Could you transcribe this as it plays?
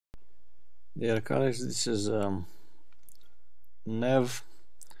Dear colleagues, this is Nev.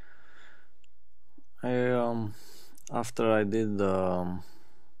 After I did the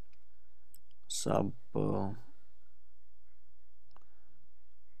sub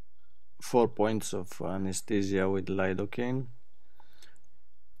 4 points of anesthesia with lidocaine,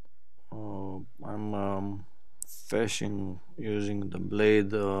 I'm fashioning using the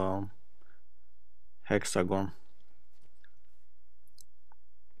blade hexagon.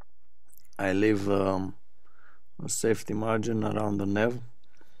 I leave a safety margin around the Nev.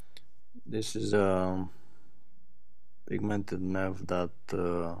 This is a pigmented Nev that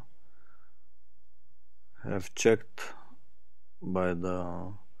have checked by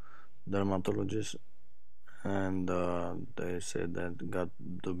the dermatologist, and they said that got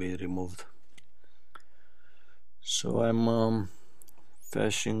to be removed. So I'm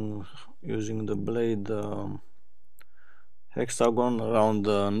fashioning using the blade hexagon around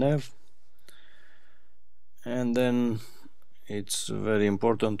the Nev, and then it's very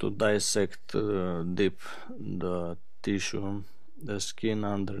important to dissect deep the tissue, the skin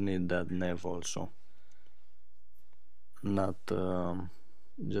underneath that Nev also, not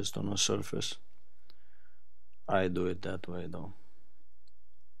just on a surface. I do it that way though.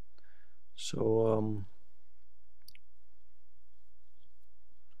 So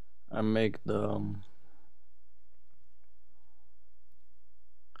I make the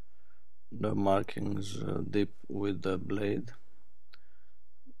markings deep with the blade.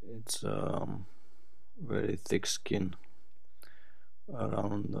 It's very thick skin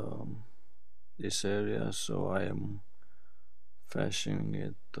around this area, so I am fashioning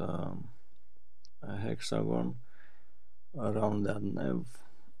it a hexagon around that Nev.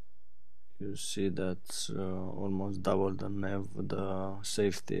 You see that's almost double the Nev, the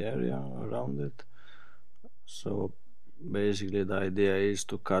safety area around it. So basically the idea is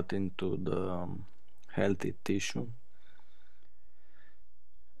to cut into the healthy tissue,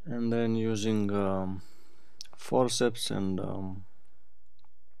 and then using forceps and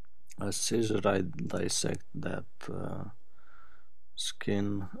a scissor I dissect that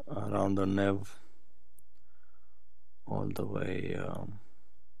skin around the Nev all the way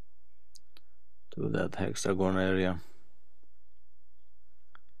to that hexagon area.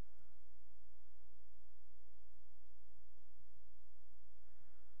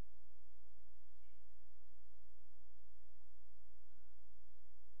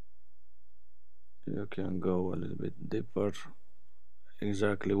 You can go a little bit deeper,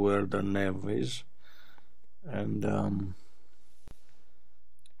 exactly where the Nev is, and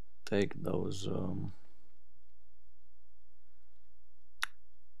take those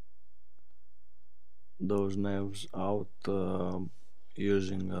Nevs out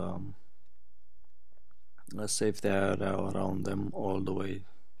using a safety area around them all the way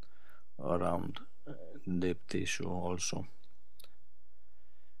around deep tissue also.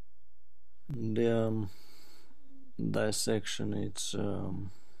 The dissection, it's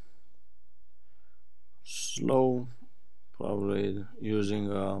slow, probably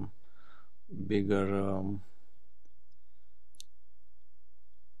using a bigger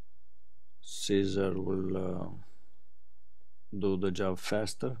scissor will do the job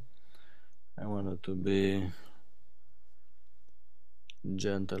faster. I want it to be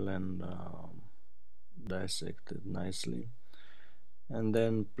gentle and dissected nicely, and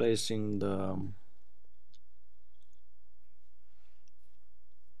then placing the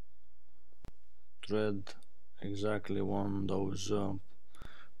thread exactly on those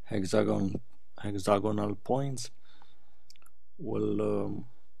hexagonal points will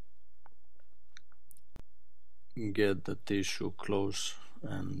get the tissue close,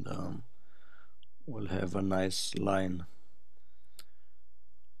 and will have a nice line,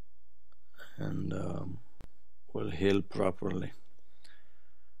 and will heal properly.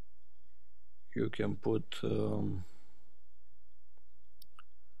 You can put 2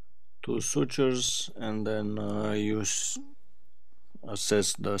 sutures, and then you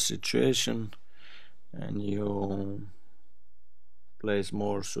assess the situation, and you place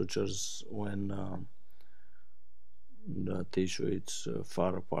more sutures when the tissue is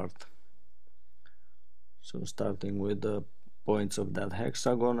far apart. So starting with the points of that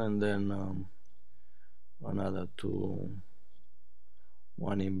hexagon, and then another 2,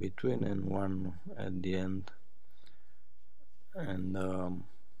 one in between and one at the end, and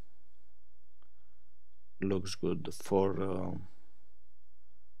looks good for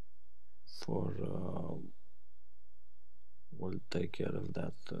will take care of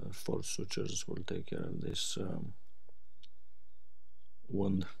that. 4 sutures will take care of this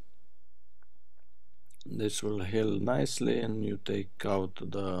wound. This will heal nicely, and you take out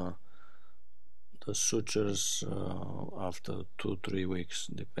the the sutures after 2-3 weeks,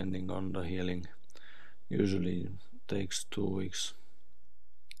 depending on the healing. Usually takes 2 weeks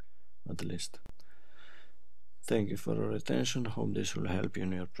at least. Thank you for your attention. Hope this will help you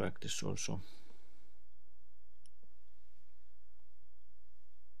in your practice also.